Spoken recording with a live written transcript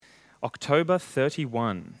October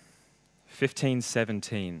 31,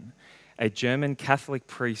 1517, a German Catholic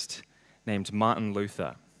priest named Martin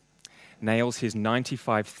Luther nails his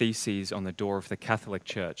 95 Theses on the door of the Catholic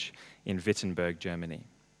Church in Wittenberg, Germany.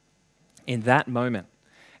 In that moment,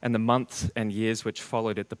 and the months and years which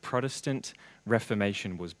followed it, the Protestant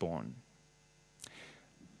Reformation was born.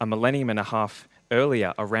 A millennium and a half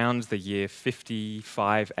earlier, around the year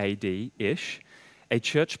 55 AD-ish, a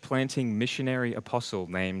church-planting missionary apostle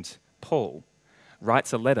named Paul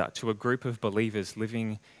writes a letter to a group of believers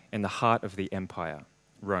living in the heart of the empire,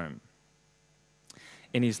 Rome.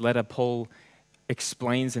 In his letter, Paul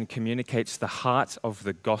explains and communicates the heart of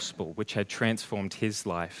the gospel, which had transformed his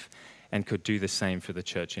life and could do the same for the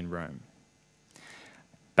church in Rome.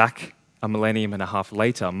 Back a millennium and a half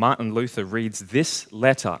later, Martin Luther reads this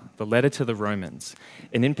letter, the letter to the Romans,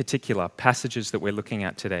 and in particular, passages that we're looking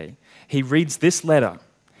at today. He reads this letter,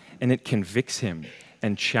 and it convicts him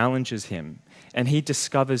and challenges him, and he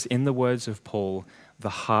discovers in the words of Paul the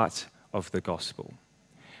heart of the gospel,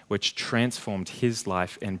 which transformed his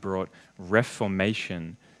life and brought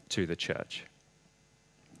reformation to the church.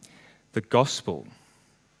 The gospel,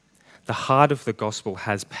 the heart of the gospel,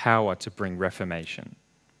 has power to bring reformation.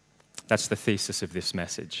 That's the thesis of this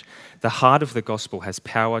message. The heart of the gospel has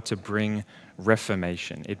power to bring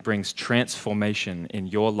reformation. It brings transformation in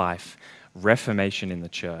your life, reformation in the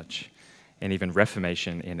church, and even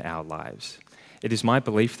reformation in our lives. It is my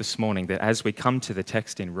belief this morning that as we come to the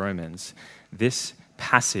text in Romans, this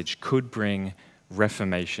passage could bring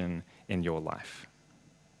reformation in your life.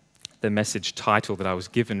 The message title that I was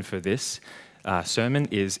given for this sermon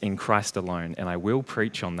is In Christ Alone, and I will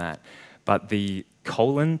preach on that. But the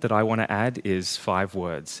colon that I want to add is 5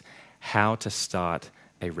 words: how to start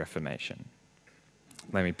a reformation.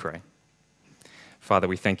 Let me pray. Father,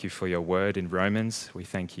 we thank you for your word in Romans. We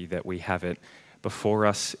thank you that we have it before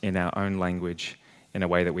us in our own language in a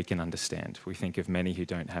way that we can understand. We think of many who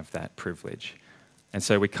don't have that privilege. And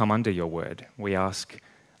so we come under your word. We ask,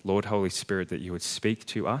 Lord Holy Spirit, that you would speak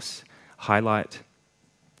to us, highlight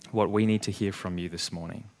what we need to hear from you this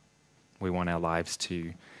morning. We want our lives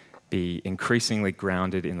to be increasingly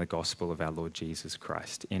grounded in the gospel of our Lord Jesus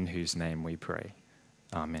Christ, in whose name we pray.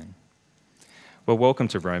 Amen. Well, welcome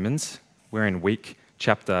to Romans. We're in week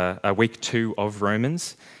 2 of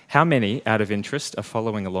Romans. How many, out of interest, are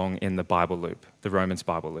following along in the Bible loop, the Romans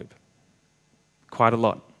Bible loop? Quite a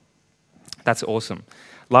lot. That's awesome.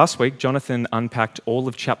 Last week, Jonathan unpacked all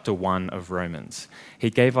of chapter 1 of Romans. He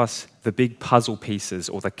gave us the big puzzle pieces,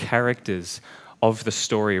 or the characters of the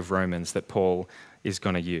story of Romans that Paul is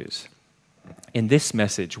going to use. In this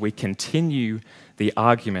message, we continue the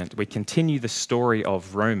argument, we continue the story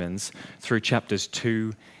of Romans through chapters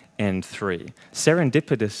 2 and 3.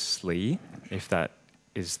 Serendipitously, if that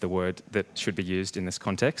is the word that should be used in this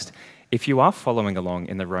context, if you are following along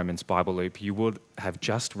in the Romans Bible loop, you would have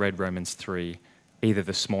just read Romans 3 either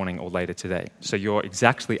this morning or later today. So you're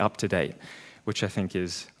exactly up to date, which I think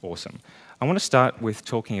is awesome. I want to start with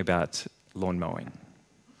talking about lawn mowing.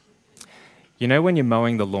 You know when you're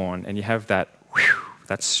mowing the lawn and you have that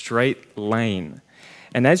straight lane,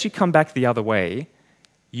 and as you come back the other way,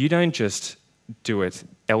 you don't just do it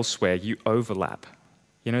elsewhere, you overlap.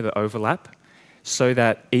 You know the overlap? So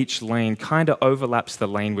that each lane kind of overlaps the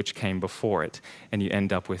lane which came before it, and you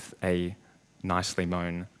end up with a nicely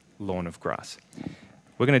mown lawn of grass.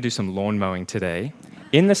 We're going to do some lawn mowing today,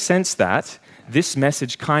 in the sense that this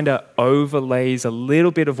message kind of overlays a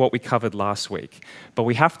little bit of what we covered last week. But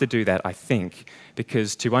we have to do that, I think,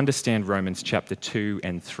 because to understand Romans chapter 2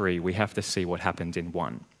 and 3, we have to see what happened in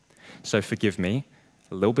 1. So forgive me,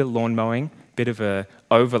 a little bit of lawn mowing, bit of a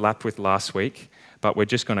overlap with last week, but we're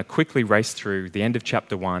just going to quickly race through the end of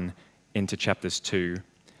chapter 1 into chapters 2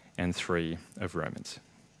 and 3 of Romans.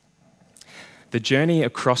 The journey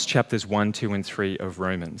across chapters 1, 2, and 3 of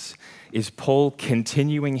Romans is Paul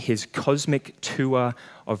continuing his cosmic tour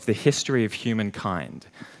of the history of humankind,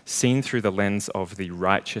 seen through the lens of the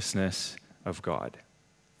righteousness of God.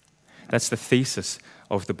 That's the thesis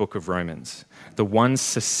of the book of Romans, the one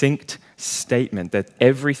succinct statement that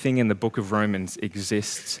everything in the book of Romans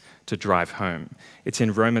exists to drive home. It's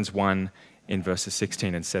in Romans 1 in verses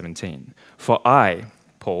 16 and 17. For I,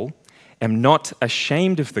 Paul, am not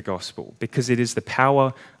ashamed of the gospel, because it is the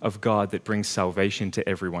power of God that brings salvation to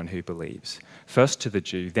everyone who believes. First to the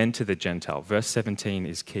Jew, then to the Gentile. Verse 17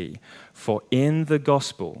 is key. For in the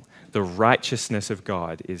gospel, the righteousness of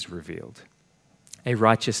God is revealed. A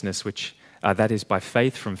righteousness which, that is by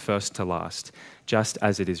faith from first to last, just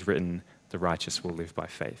as it is written, the righteous will live by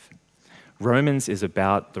faith. Romans is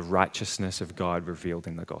about the righteousness of God revealed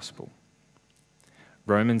in the gospel.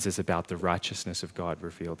 Romans is about the righteousness of God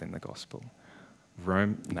revealed in the gospel.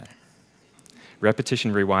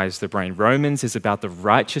 Repetition rewires the brain. Romans is about the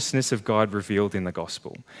righteousness of God revealed in the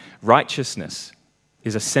gospel. Righteousness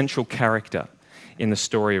is a central character in the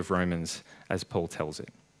story of Romans as Paul tells it.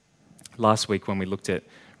 Last week when we looked at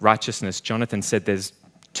righteousness, Jonathan said there's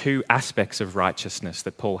two aspects of righteousness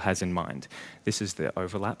that Paul has in mind. This is the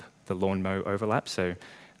overlap, the lawn mow overlap, so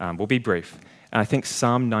we'll be brief. And I think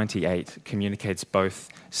Psalm 98 communicates both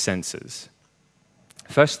senses.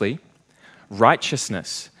 Firstly,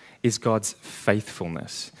 righteousness is God's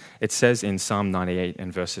faithfulness. It says in Psalm 98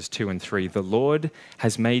 in verses 2 and 3, "The Lord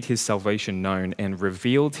has made his salvation known and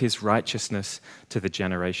revealed his righteousness to the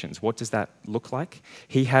generations." What does that look like?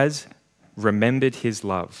 He has remembered his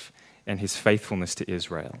love and his faithfulness to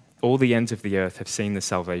Israel. All the ends of the earth have seen the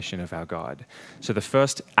salvation of our God. So the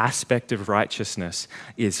first aspect of righteousness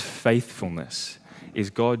is faithfulness,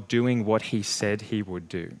 is God doing what he said he would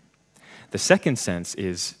do. The second sense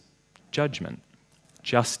is judgment,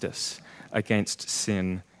 justice against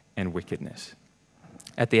sin and wickedness.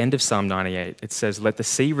 At the end of Psalm 98, it says, "Let the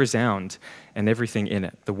sea resound and everything in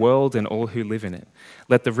it, the world and all who live in it.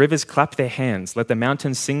 Let the rivers clap their hands. Let the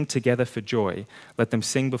mountains sing together for joy. Let them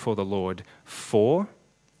sing before the Lord, for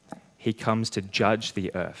he comes to judge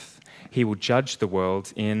the earth. He will judge the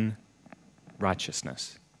world in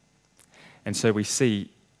righteousness." And so we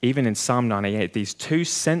see, even in Psalm 98, these two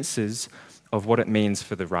senses of what it means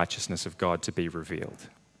for the righteousness of God to be revealed.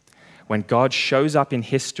 When God shows up in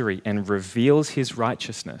history and reveals his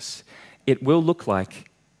righteousness, it will look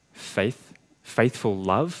like faith, faithful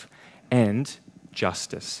love, and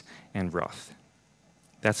justice and wrath.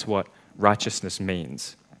 That's what righteousness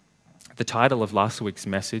means. The title of last week's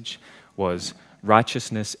message was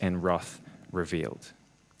Righteousness and Wrath Revealed.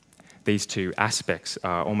 These two aspects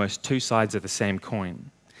are almost two sides of the same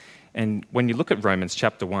coin. And when you look at Romans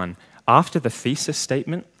chapter 1, after the thesis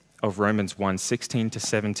statement of Romans 1:16 to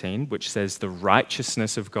 17, which says the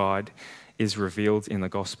righteousness of God is revealed in the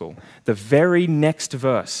gospel, the very next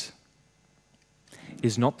verse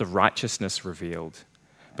is not the righteousness revealed,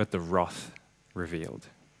 but the wrath revealed.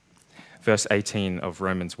 Verse 18 of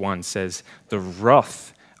Romans 1 says, "The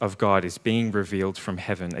wrath of God is being revealed from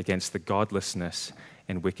heaven against the godlessness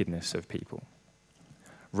and wickedness of people."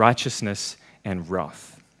 Righteousness and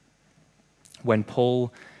wrath. When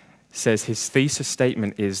Paul says his thesis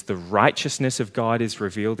statement is the righteousness of God is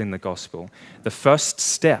revealed in the gospel, the first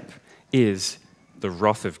step is the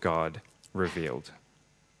wrath of God revealed.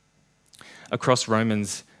 Across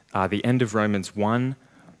Romans, the end of Romans 1,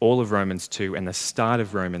 all of Romans 2, and the start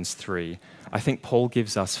of Romans 3, I think Paul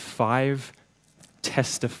gives us 5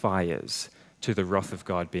 testifiers to the wrath of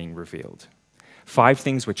God being revealed. 5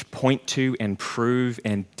 things which point to and prove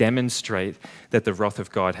and demonstrate that the wrath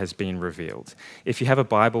of God has been revealed. If you have a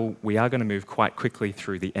Bible, we are going to move quite quickly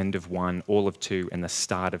through the end of 1, all of 2, and the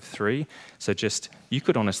start of 3. So you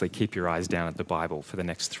could honestly keep your eyes down at the Bible for the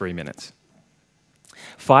next 3 minutes.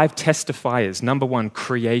 5 testifiers. Number 1,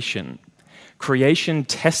 creation. Creation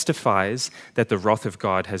testifies that the wrath of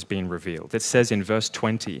God has been revealed. It says in verse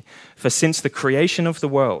 20, "For since the creation of the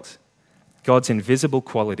world, God's invisible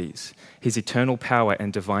qualities, his eternal power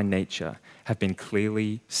and divine nature have been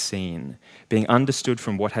clearly seen, being understood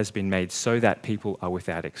from what has been made so that people are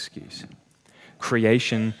without excuse."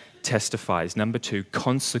 Creation testifies. Number 2,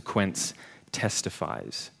 consequence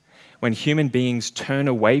testifies. When human beings turn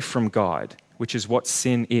away from God, which is what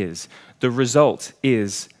sin is, the result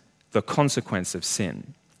is the consequence of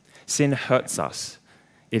sin. Sin hurts us.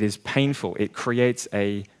 It is painful. It creates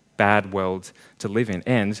a bad world to live in.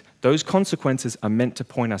 And those consequences are meant to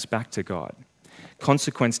point us back to God.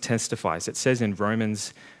 Consequence testifies. It says in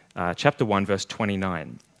Romans chapter 1, verse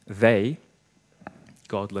 29, "They,"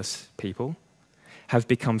 godless people, "have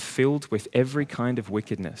become filled with every kind of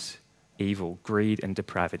wickedness, evil, greed, and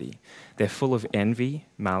depravity. They're full of envy,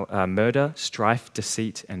 murder, strife,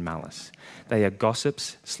 deceit, and malice. They are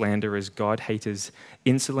gossips, slanderers, God-haters,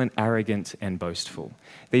 insolent, arrogant, and boastful.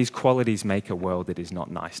 These qualities make a world that is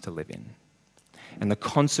not nice to live in." And the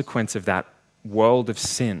consequence of that world of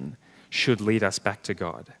sin should lead us back to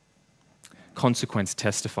God. Consequence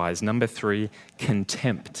testifies. Number 3,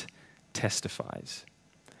 contempt testifies.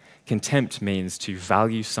 Contempt means to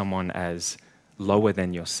value someone as lower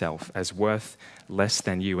than yourself, as worth less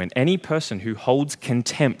than you. And any person who holds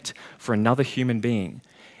contempt for another human being,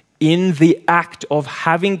 in the act of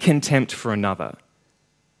having contempt for another,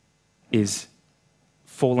 is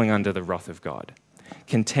falling under the wrath of God.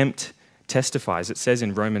 Contempt testifies. It says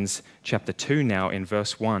in Romans chapter 2 now in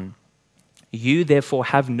verse 1, "You therefore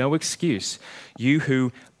have no excuse, you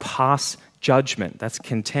who pass judgment, that's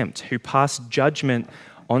contempt, who pass judgment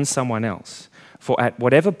on someone else. For at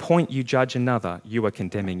whatever point you judge another, you are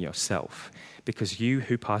condemning yourself, because you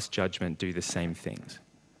who pass judgment do the same things.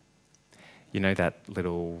 You know that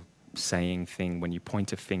little saying thing, when you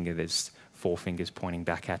point a finger, there's 4 fingers pointing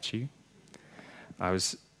back at you? I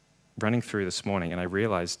was running through this morning and I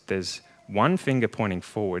realized there's 1 finger pointing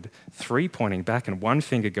forward, 3 pointing back, and 1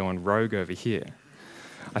 finger going rogue over here.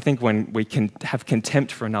 I think when we can have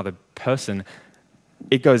contempt for another person,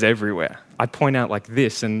 it goes everywhere. I point out like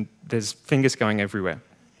this and there's fingers going everywhere.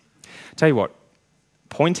 Tell you what,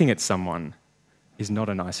 pointing at someone is not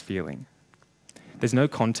a nice feeling. There's no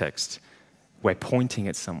context where pointing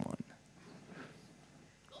at someone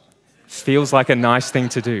feels like a nice thing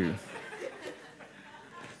to do.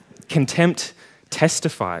 Contempt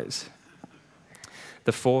testifies.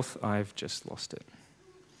 The 4th, I've just lost it.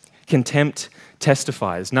 Contempt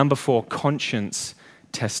testifies. Number 4, conscience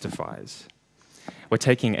testifies. We're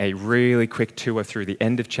taking a really quick tour through the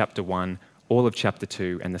end of chapter 1, all of chapter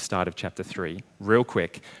 2, and the start of chapter 3. Real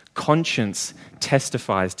quick. Conscience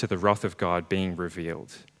testifies to the wrath of God being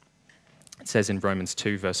revealed. It says in Romans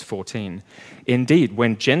 2, verse 14, "Indeed,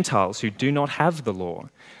 when Gentiles who do not have the law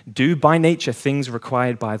do by nature things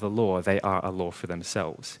required by the law, they are a law for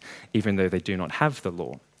themselves, even though they do not have the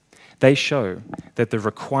law. They show that the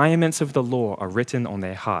requirements of the law are written on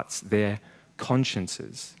their hearts, their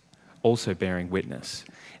consciences also bearing witness,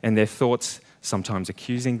 and their thoughts sometimes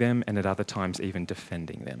accusing them and at other times even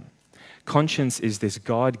defending them." Conscience is this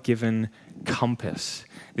God-given compass,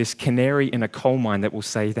 this canary in a coal mine that will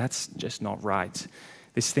say, that's just not right.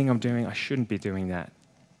 This thing I'm doing, I shouldn't be doing that.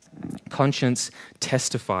 Conscience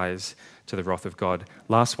testifies to the wrath of God.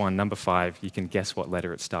 Last one, number 5, you can guess what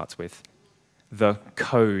letter it starts with. The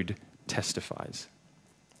code testifies.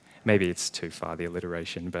 Maybe it's too far, the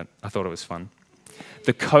alliteration, but I thought it was fun.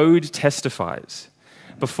 The code testifies.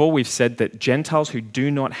 Before we've said that Gentiles who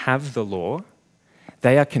do not have the law,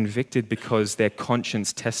 they are convicted because their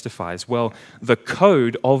conscience testifies. Well, the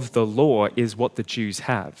code of the law is what the Jews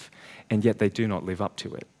have, and yet they do not live up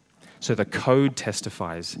to it. So the code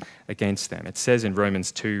testifies against them. It says in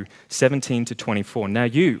Romans 2, 17 to 24, "Now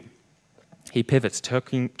you," he pivots,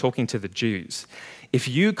 talking to the Jews, "if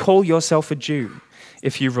you call yourself a Jew,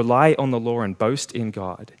 if you rely on the law and boast in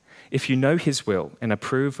God, if you know his will and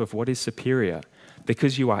approve of what is superior,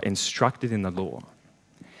 because you are instructed in the law,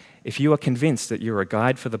 if you are convinced that you are a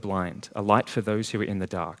guide for the blind, a light for those who are in the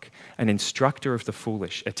dark, an instructor of the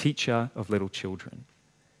foolish, a teacher of little children,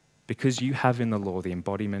 because you have in the law the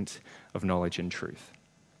embodiment of knowledge and truth.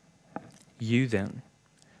 You then,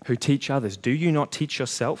 who teach others, do you not teach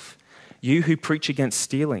yourself? You who preach against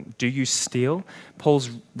stealing, do you steal?"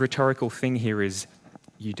 Paul's rhetorical thing here is,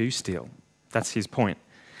 you do steal. That's his point.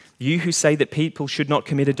 "You who say that people should not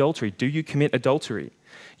commit adultery, do you commit adultery?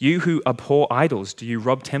 You who abhor idols, do you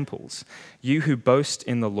rob temples? You who boast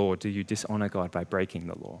in the law, do you dishonor God by breaking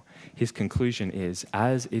the law?" His conclusion is,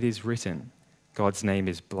 as it is written, God's name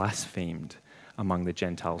is blasphemed among the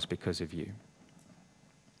Gentiles because of you.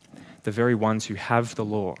 The very ones who have the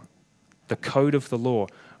law, the code of the law,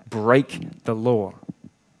 break the law.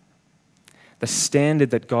 The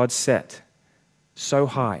standard that God set so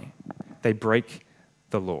high, they break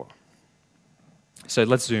the law. So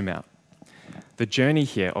let's zoom out. The journey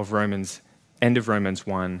here of Romans, end of Romans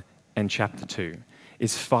 1 and chapter 2,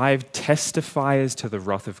 is 5 testifiers to the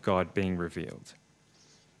wrath of God being revealed.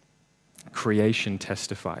 Creation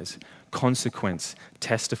testifies. Consequence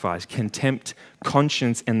testifies. Contempt,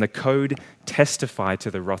 conscience, and the code testify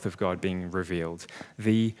to the wrath of God being revealed.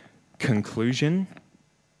 The conclusion,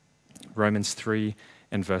 Romans 3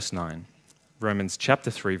 and verse 9. Romans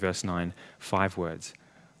chapter 3, verse 9, 5 words.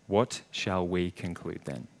 What shall we conclude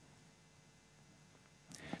then?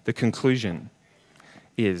 The conclusion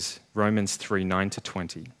is Romans 3, 9 to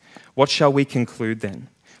 20. What shall we conclude then?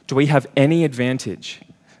 Do we have any advantage?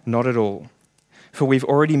 Not at all. For we've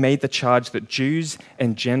already made the charge that Jews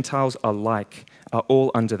and Gentiles alike are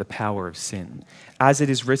all under the power of sin. As it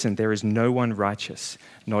is written, there is no one righteous,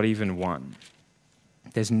 not even one.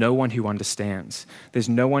 There's no one who understands. There's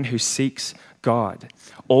no one who seeks God.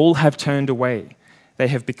 All have turned away. They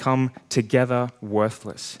have become together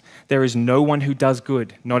worthless. There is no one who does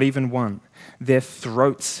good, not even one. Their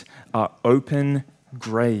throats are open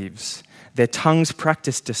graves. Their tongues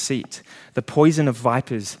practice deceit. The poison of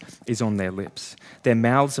vipers is on their lips. Their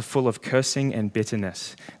mouths are full of cursing and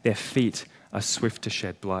bitterness. Their feet are swift to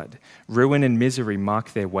shed blood. Ruin and misery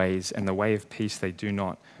mark their ways, and the way of peace they do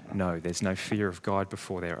not know. There's no fear of God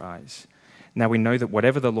before their eyes. Now we know that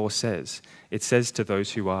whatever the law says, it says to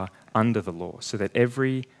those who are under the law, so that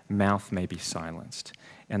every mouth may be silenced,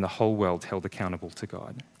 and the whole world held accountable to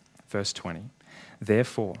God. Verse 20,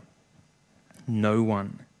 therefore, no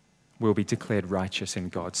one will be declared righteous in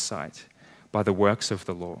God's sight by the works of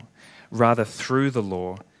the law. Rather, through the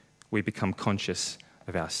law, we become conscious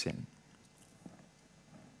of our sin.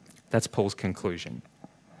 That's Paul's conclusion.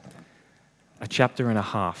 A chapter and a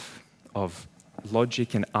half of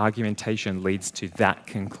logic and argumentation leads to that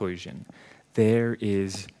conclusion. There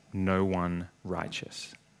is no one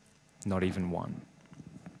righteous, not even one.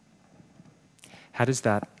 How does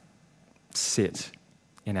that sit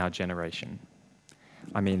in our generation?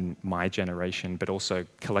 I mean, my generation, but also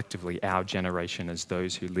collectively our generation as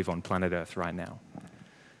those who live on planet Earth right now.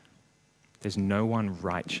 There's no one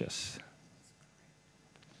righteous.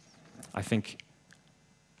 I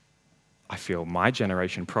feel my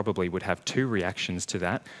generation probably would have two reactions to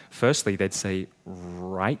that. Firstly, they'd say,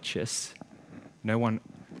 righteous? No one,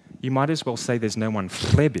 you might as well say there's no one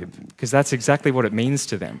flebib, because that's exactly what it means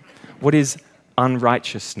to them. What is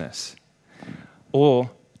unrighteousness? Or,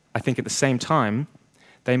 I think at the same time,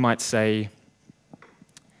 they might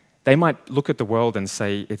look at the world and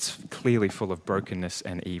say it's clearly full of brokenness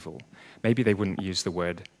and evil. Maybe they wouldn't use the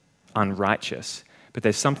word unrighteous, but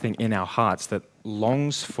there's something in our hearts that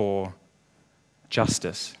longs for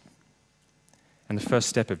justice. And the first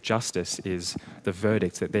step of justice is the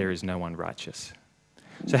verdict that there is no one righteous.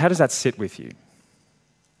 So how does that sit with you?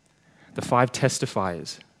 The 5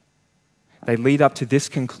 testifiers, they lead up to this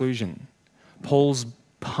conclusion. Paul's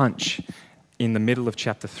punch in the middle of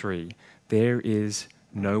chapter 3, there is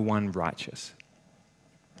no one righteous.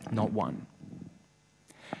 Not one.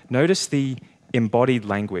 Notice the embodied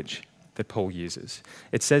language that Paul uses.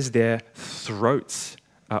 It says their throats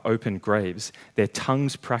are open graves, their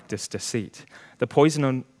tongues practice deceit. The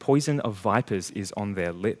poison of vipers is on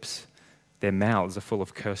their lips. Their mouths are full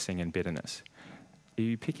of cursing and bitterness. Are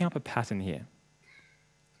you picking up a pattern here?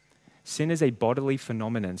 Sin is a bodily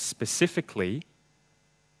phenomenon specifically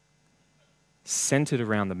centered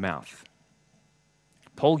around the mouth.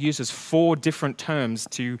 Paul uses 4 different terms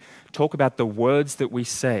to talk about the words that we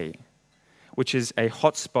say, which is a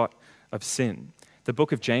hotspot of sin. The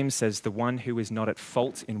book of James says the one who is not at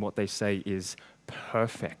fault in what they say is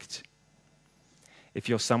perfect. If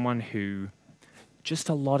you're someone who just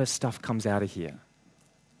a lot of stuff comes out of here,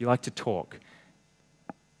 you like to talk,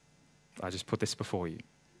 I just put this before you.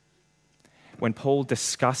 When Paul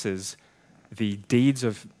discusses the deeds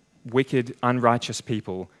of wicked, unrighteous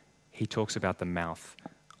people, he talks about the mouth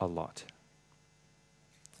a lot.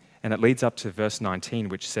 And it leads up to verse 19,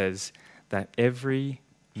 which says that every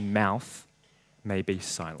mouth may be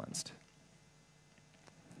silenced.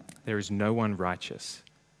 There is no one righteous.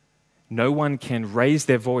 No one can raise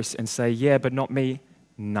their voice and say, yeah, but not me.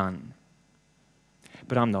 None.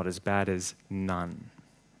 But I'm not as bad as none.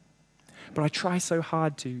 But I try so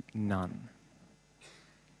hard to none.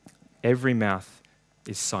 Every mouth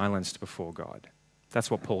is silenced before God. That's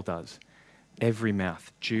what Paul does. Every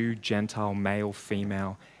mouth, Jew, Gentile, male,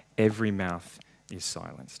 female, every mouth is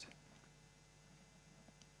silenced.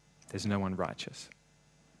 There's no one righteous.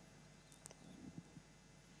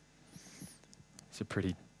 It's a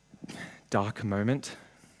pretty dark moment.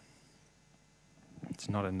 It's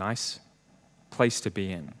not a nice place to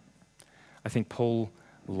be in. I think Paul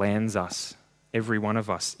lands us, every one of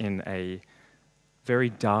us, in a very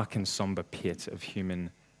dark and somber pit of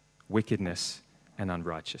human wickedness and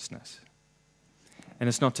unrighteousness. And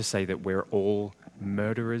it's not to say that we're all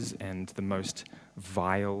murderers and the most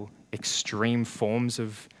vile, extreme forms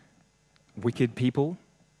of wicked people,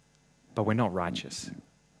 but we're not righteous.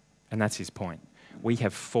 And that's his point. We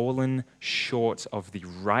have fallen short of the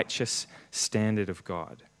righteous standard of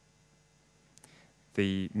God.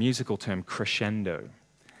 The musical term crescendo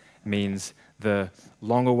means the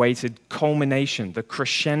long-awaited culmination, the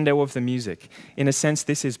crescendo of the music. In a sense,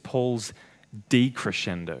 this is Paul's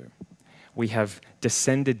decrescendo. We have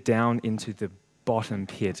descended down into the bottom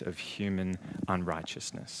pit of human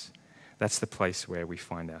unrighteousness. That's the place where we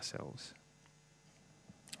find ourselves.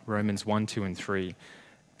 Romans 1, 2, and 3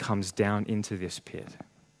 comes down into this pit.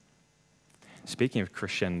 Speaking of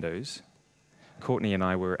crescendos, Courtney and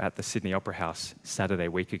I were at the Sydney Opera House Saturday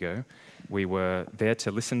week ago. We were there to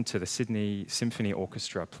listen to the Sydney Symphony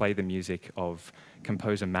Orchestra play the music of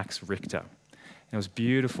composer Max Richter. And it was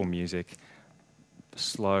beautiful music,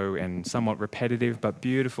 slow and somewhat repetitive, but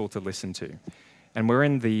beautiful to listen to. And we're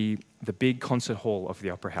in the big concert hall of the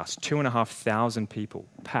Opera House, 2,500 people,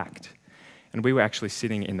 packed. And we were actually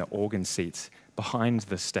sitting in the organ seats behind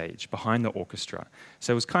the stage, behind the orchestra.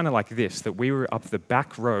 So it was kind of like this, that we were up the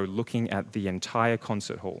back row looking at the entire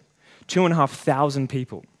concert hall. 2,500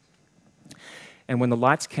 people. And when the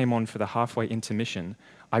lights came on for the halfway intermission,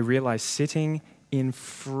 I realized sitting in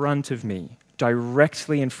front of me,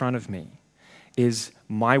 directly in front of me, is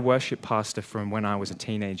my worship pastor from when I was a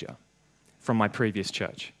teenager, from my previous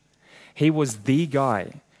church. He was the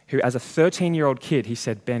guy who, as a 13-year-old kid, he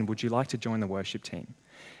said, "Ben, would you like to join the worship team?"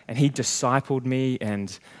 And he discipled me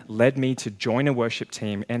and led me to join a worship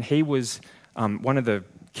team. And he was one of the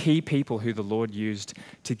key people who the Lord used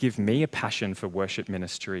to give me a passion for worship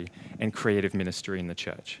ministry and creative ministry in the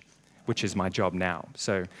church, which is my job now.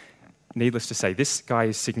 So needless to say, this guy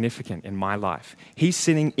is significant in my life. He's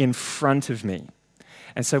sitting in front of me.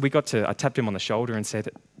 And so I tapped him on the shoulder and said,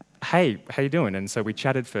 "Hey, how you doing?" And so we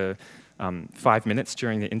chatted for 5 minutes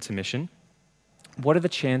during the intermission. What are the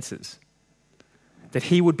chances that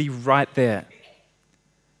he would be right there?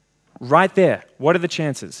 Right there. What are the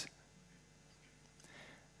chances?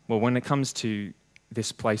 Well, when it comes to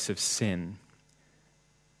this place of sin,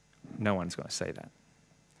 no one's going to say that.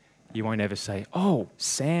 You won't ever say, "Oh,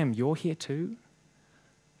 Sam, you're here too?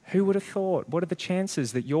 Who would have thought? What are the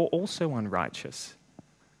chances that you're also unrighteous?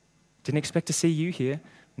 Didn't expect to see you here."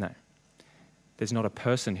 No. There's not a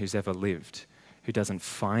person who's ever lived who doesn't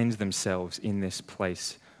find themselves in this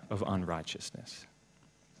place of unrighteousness.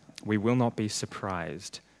 We will not be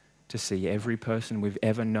surprised to see every person we've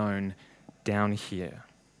ever known down here.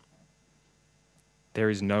 There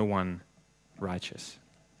is no one righteous.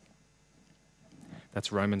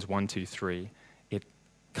 That's Romans 1, 2, 3. It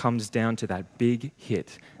comes down to that big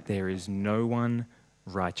hit. There is no one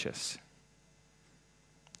righteous.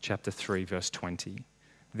 Chapter 3, verse 20.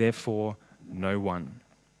 Therefore, no one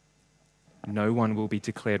will be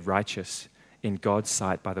declared righteous in God's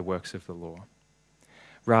sight by the works of the law.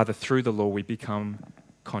 Rather, through the law, we become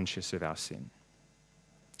conscious of our sin.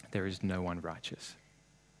 There is no one righteous.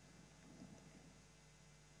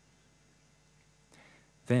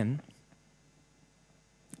 Then,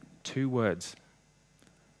 2 words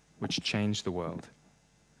which change the world.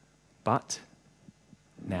 But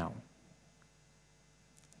now.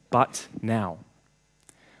 But now.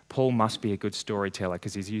 Paul must be a good storyteller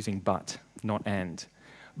because he's using but, not and.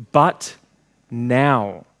 But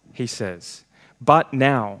now, he says. But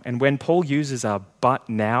now. And when Paul uses a but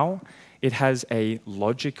now, it has a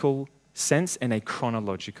logical sense and a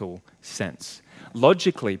chronological sense.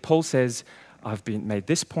 Logically, Paul says, I've been made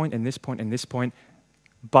this point and this point and this point,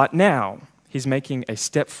 but now he's making a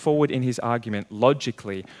step forward in his argument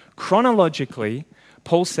logically. Chronologically,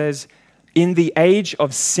 Paul says, in the age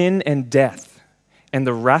of sin and death and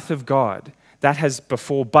the wrath of God, that has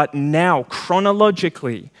before, but now,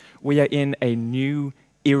 chronologically, we are in a new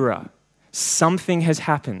era. Something has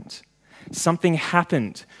happened. Something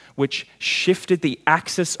happened which shifted the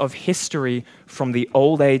axis of history from the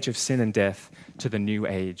old age of sin and death to the new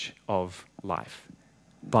age of life.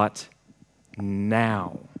 But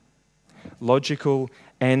now. Logical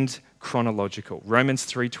and chronological. Romans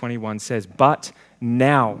 3:21 says, but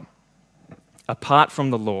now, apart from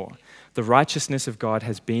the law, the righteousness of God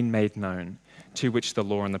has been made known, to which the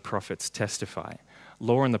law and the prophets testify.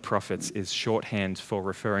 Law and the prophets is shorthand for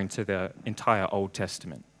referring to the entire Old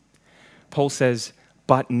Testament. Paul says,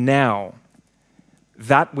 but now,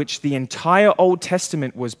 that which the entire Old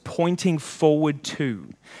Testament was pointing forward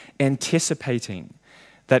to, anticipating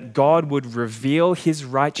that God would reveal his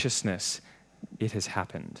righteousness, it has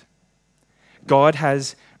happened. God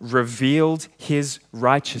has revealed his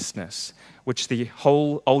righteousness, which the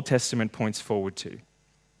whole Old Testament points forward to.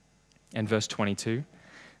 And verse 22,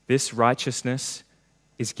 this righteousness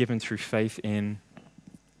is given through faith in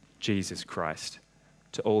Jesus Christ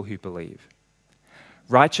to all who believe.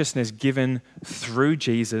 Righteousness given through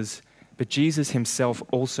Jesus, but Jesus himself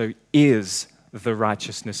also is the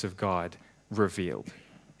righteousness of God revealed.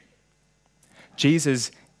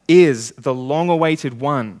 Jesus is the long-awaited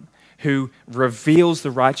one who reveals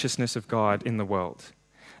the righteousness of God in the world.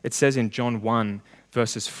 It says in John 1,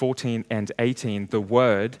 verses 14 and 18, the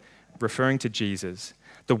Word, referring to Jesus,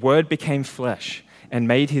 the Word became flesh and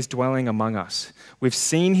made his dwelling among us. We've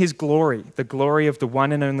seen his glory, the glory of the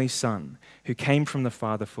one and only Son, who came from the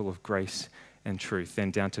Father full of grace and truth. Then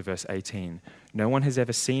down to verse 18, no one has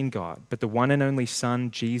ever seen God, but the one and only Son,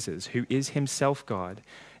 Jesus, who is himself God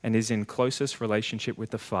and is in closest relationship with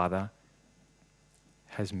the Father,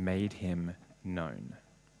 has made him known.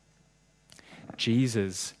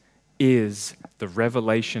 Jesus is the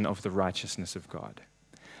revelation of the righteousness of God.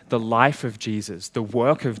 The life of Jesus, the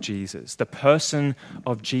work of Jesus, the person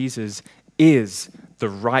of Jesus is the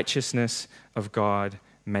righteousness of God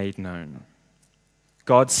made known.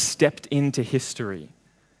 God stepped into history,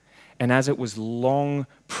 and as it was long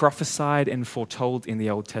prophesied and foretold in the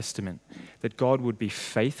Old Testament, that God would be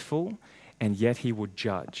faithful and yet he would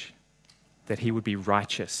judge, that he would be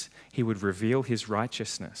righteous. He would reveal his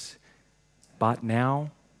righteousness. But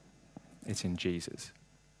now it's in Jesus.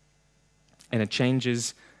 And it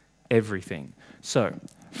changes everything. So,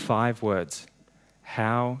 5 words.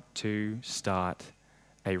 How to start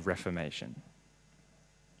a reformation.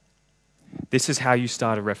 This is how you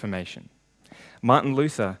start a reformation. Martin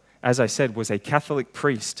Luther, as I said, was a Catholic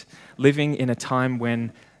priest living in a time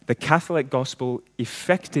when the Catholic gospel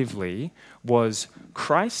effectively was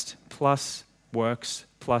Christ plus works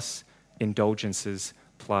plus indulgences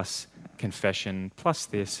plus confession plus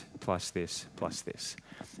this plus this plus this.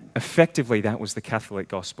 Effectively, that was the Catholic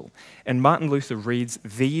gospel. And Martin Luther reads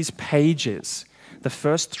these pages, the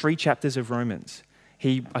first 3 chapters of Romans.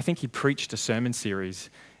 I think he preached a sermon series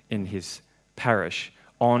in his parish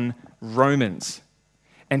on Romans.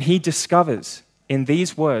 And he discovers in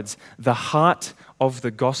these words the heart of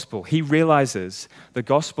the gospel. He realizes the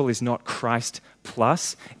gospel is not Christ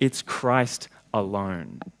plus, it's Christ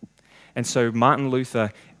alone. And so Martin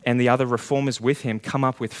Luther and the other reformers with him come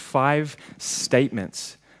up with 5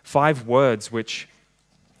 statements, 5 words which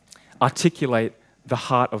articulate the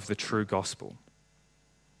heart of the true gospel.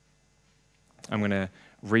 I'm going to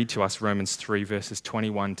read to us Romans 3, verses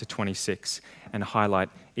 21 to 26, and highlight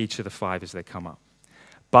each of the 5 as they come up.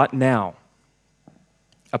 But now,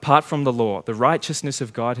 apart from the law, the righteousness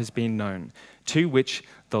of God has been known, to which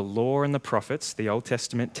the law and the prophets, the Old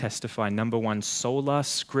Testament, testify. Number 1, sola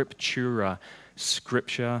scriptura,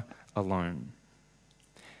 Scripture alone.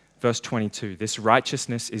 Verse 22, this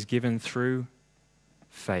righteousness is given through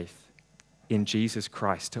faith in Jesus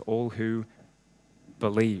Christ to all who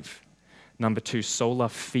believe. Number 2, sola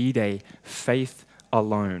fide, faith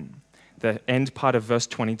alone. The end part of verse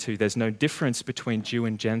 22, there's no difference between Jew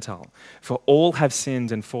and Gentile, for all have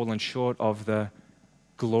sinned and fallen short of the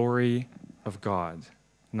glory of God.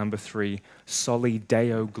 Number 3, soli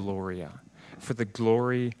deo gloria, for the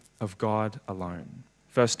glory of God alone.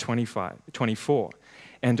 Verse 24,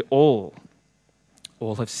 and all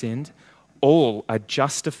have sinned, all are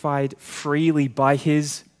justified freely by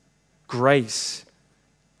his grace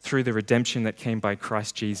through the redemption that came by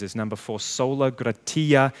Christ Jesus. Number 4, sola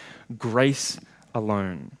gratia, grace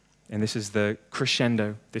alone. And this is the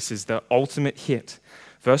crescendo. This is the ultimate hit.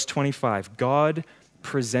 Verse 25, God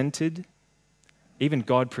presented, ruined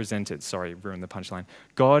the punchline.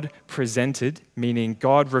 God presented, meaning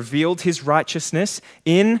God revealed his righteousness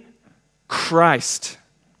in Christ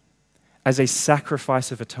as a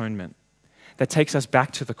sacrifice of atonement. That takes us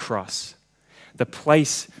back to the cross, the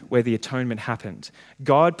place where the atonement happened.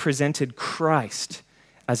 God presented Christ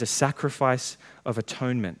as a sacrifice of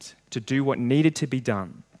atonement to do what needed to be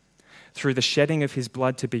done through the shedding of his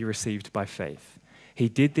blood to be received by faith. He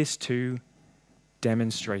did this to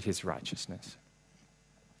demonstrate his righteousness.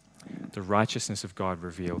 The righteousness of God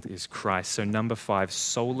revealed is Christ. So number 5,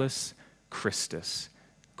 solus Christus,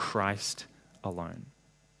 Christ alone.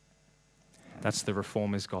 That's the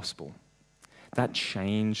Reformer's gospel. That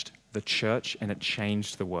changed the church and it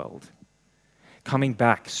changed the world. Coming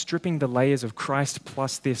back, stripping the layers of Christ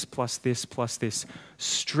plus this, plus this, plus this,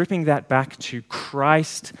 stripping that back to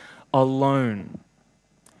Christ alone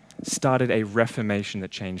started a reformation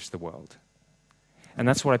that changed the world. And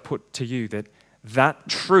that's what I put to you, that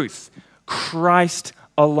truth, Christ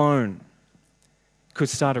alone, could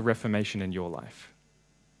start a reformation in your life.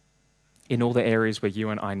 In all the areas where you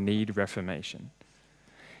and I need reformation.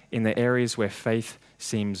 In the areas where faith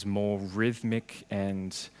seems more rhythmic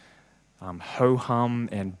and ho-hum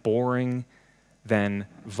and boring than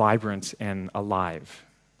vibrant and alive.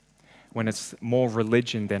 When it's more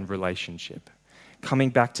religion than relationship. Coming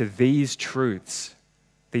back to these truths,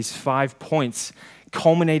 these 5 points,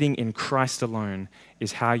 culminating in Christ alone,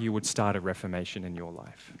 is how you would start a reformation in your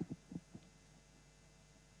life.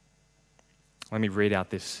 Let me read out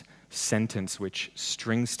this sentence which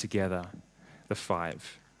strings together the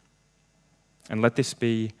 5. And let this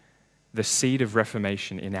be the seed of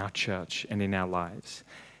reformation in our church and in our lives.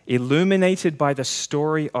 Illuminated by the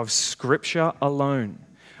story of Scripture alone,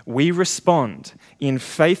 we respond in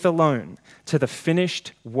faith alone to the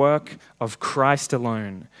finished work of Christ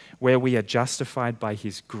alone, where we are justified by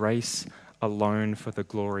his grace alone for the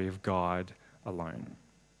glory of God alone.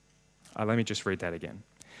 Let me just read that again.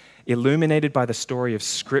 Illuminated by the story of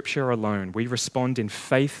Scripture alone, we respond in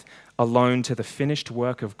faith alone to the finished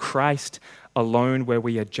work of Christ alone, where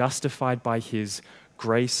we are justified by his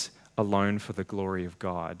grace alone for the glory of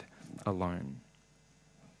God alone.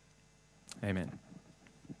 Amen.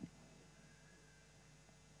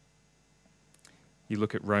 You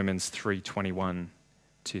look at Romans 3:21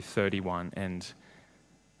 to 31, and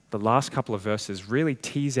the last couple of verses really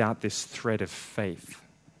tease out this thread of faith.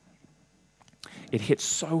 It hit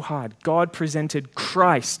so hard. God presented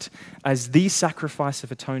Christ as the sacrifice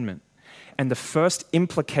of atonement. And the first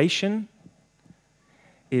implication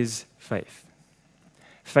is faith.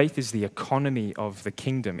 Faith is the economy of the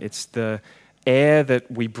kingdom. It's the air that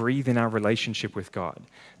we breathe in our relationship with God.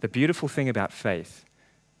 The beautiful thing about faith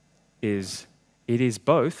is it is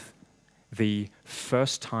both the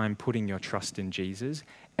first time putting your trust in Jesus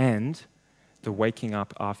and the waking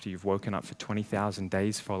up after you've woken up for 20,000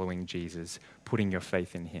 days following Jesus, putting your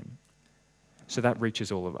faith in him. So that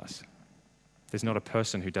reaches all of us. There's not a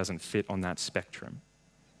person who doesn't fit on that spectrum.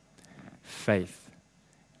 Faith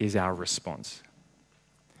is our response.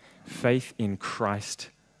 Faith in Christ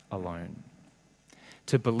alone.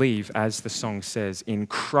 To believe, as the song says, in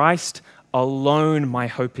Christ alone my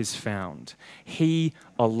hope is found. He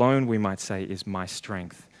alone, we might say, is my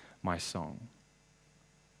strength, my song.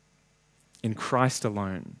 In Christ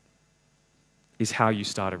alone is how you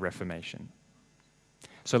start a reformation.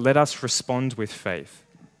 So let us respond with faith.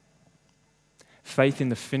 Faith in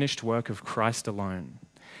the finished work of Christ alone.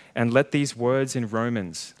 And let these words in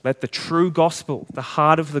Romans, let the true gospel, the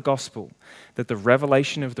heart of the gospel, that the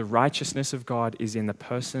revelation of the righteousness of God is in the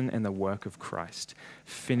person and the work of Christ,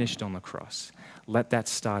 finished on the cross. Let that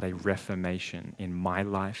start a reformation in my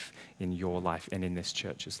life, in your life, and in this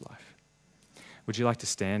church's life. Would you like to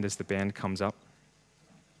stand as the band comes up?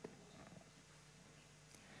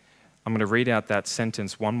 I'm going to read out that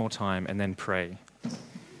sentence one more time and then pray.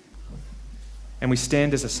 And we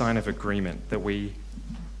stand as a sign of agreement that we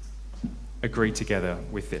agree together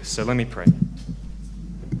with this. So let me pray.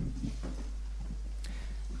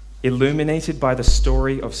 Illuminated by the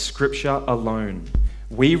story of Scripture alone,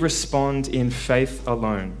 we respond in faith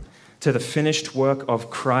alone to the finished work of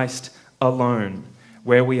Christ alone,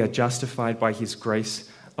 where we are justified by his grace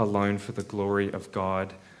alone for the glory of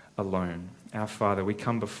God alone. Our Father, we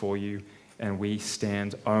come before you and we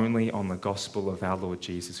stand only on the gospel of our Lord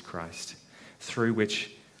Jesus Christ, through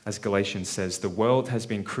which, as Galatians says, the world has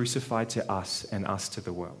been crucified to us and us to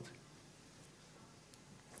the world.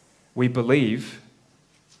 We believe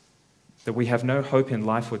that we have no hope in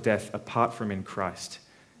life or death apart from in Christ,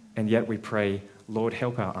 and yet we pray, Lord,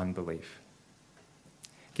 help our unbelief.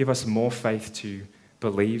 Give us more faith to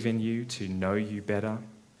believe in you, to know you better,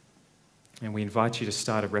 and we invite you to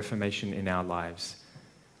start a reformation in our lives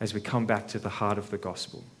as we come back to the heart of the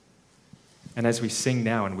gospel. And as we sing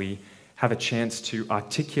now and we have a chance to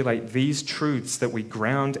articulate these truths that we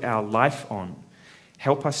ground our life on,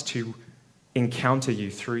 help us to encounter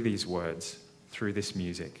you through these words, through this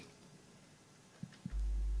music.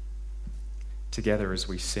 Together as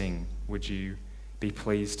we sing, would you be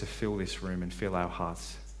pleased to fill this room and fill our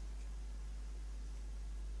hearts?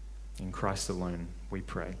 In Christ alone we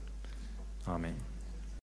pray. Amen.